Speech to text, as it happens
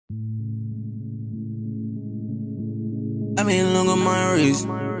I mean, look at my wrist.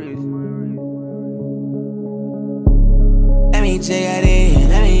 Let me check out it,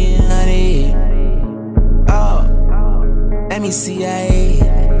 let me out it. Oh, let me CIA.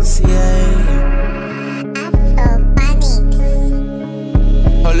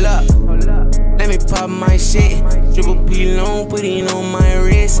 Hold up, let me pop my shit. Triple P long, put it on my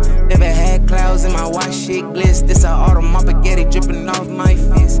wrist. Never had clouds in my watch, shit bliss. This a autumn, my spaghetti dripping off my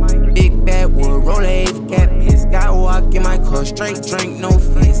fist. Big bad wood, roller eighth cat piss. Got walk in my car, straight drink, no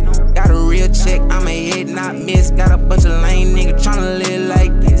fizz. Got a real check, I'ma hit, not miss. Got a bunch of lame niggas tryna live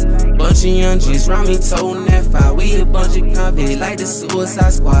like this. Bunch of young G's round me toting that fire. We a bunch of convicts like the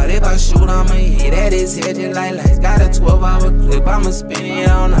Suicide Squad. If I shoot, I'ma hit at his head just like lights. Got a 12-hour clip, I'ma spin it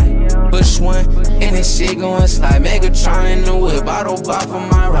all night. Push one, and this shit going slide. Megatron in the whip, auto bar for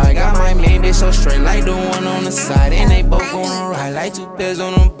my ride. Got my main bitch so straight like the one on the side. And they both gonna ride like two pairs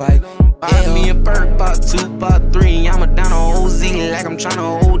on a bike. Buy me a bird, pop 2, pop 3. I'm a down on OZ like I'm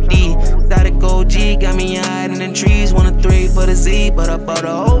tryna OD. Static OG, got me hiding in trees. 1 or 3 for the Z, but I bought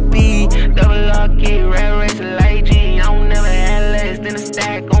a OP. Double lock it, red race like G. I don't never had less than a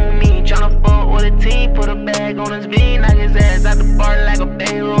stack on me. Tryna fuck with a team, put a bag on his V. Knock his ass out the bar like a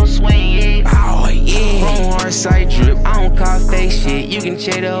payroll swing, yeah. Oh yeah. Chrome hard side drip, I don't call fake shit. You can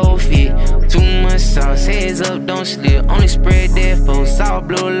check the whole fit. Too much sauce, heads up, don't slip. Only spread that for sour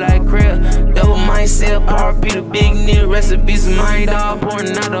blue like crib. Double myself, RP the big nigga. Recipes of my dog,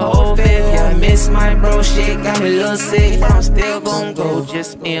 pouring out the whole fifth. Yeah, I miss my bro shit, got me a little sick, but I'm still gon' go.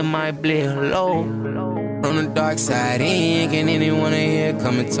 Just me and my blade low. From the dark side in, can anyone here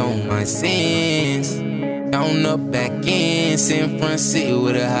come and tone my sins? Down up back in, sitting front seat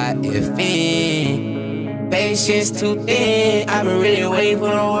with a hot FN. Patience too thin, I've been really waiting for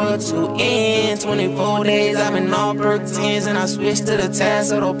the world to end. 24 days, I've been all perk 10s, and I switched to the task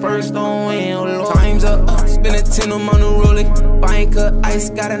so the perks don't win. Oh Lord. Time's up, spin a 10 on my new Rolex. Fine cut ice,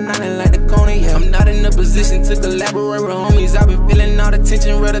 got a 9 like the Coney. Yeah, I'm not in a position to collaborate with homies. I've been feeling all the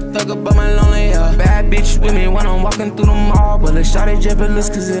tension, rather thug about my lonely. Yeah. Bad bitch with me when I'm walking through the mall, but a shot at jealous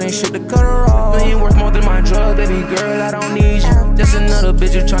cause it ain't shit to cut her off. It ain't worth more than my drug, baby girl, I don't need you. Just another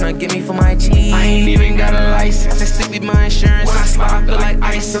bitch you tryna get me for my cheese. I ain't even got a license, just stick with my insurance. When I slide, I feel like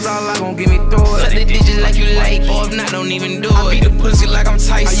ice, cause all I gon' get me through it. Cut the digits like you like, or if not, don't even do it. I beat the pussy like I'm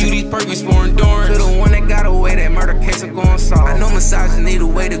Tyson. I use these Perkins for endurance. To the one that got away, that murder case I'm gon' solve. I know massages need a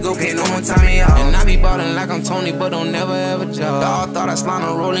way to go, can't no one time me out. And I be ballin' like I'm Tony, but don't never have a job. Dog thought I slime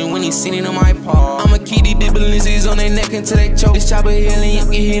on rolling when he seen it on my paw. I'ma keep these big Balenci's on their neck until they choke. This chopper healing, you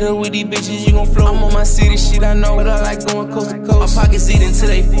get hit up with these bitches, you gon' float. I'm on my city shit, I know, but I like going coast to coast. My pockets eat until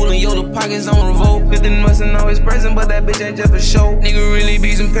they full, and yo, the pockets on revolt. 15 mustn't always present, but that bitch ain't just for show. Nigga really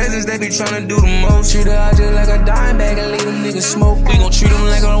be some peasants, they be tryna do the most. Treat her out just like a dime bag and leave them niggas smoke. We gon' treat them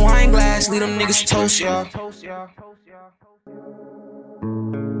like a wine glass, leave them niggas toast, y'all.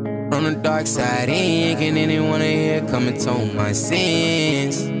 From the dark side in, can anyone here come and tone my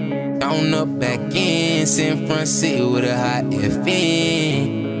sins? Down up back in, sitting front seat with a hot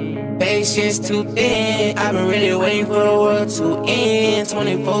FN. Patience too thin, I've been really waiting for the world to end.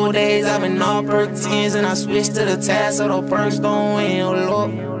 24 days, I've been all perk 10s, and I switched to the task so the perks don't win. Oh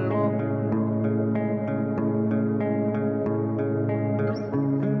Lord.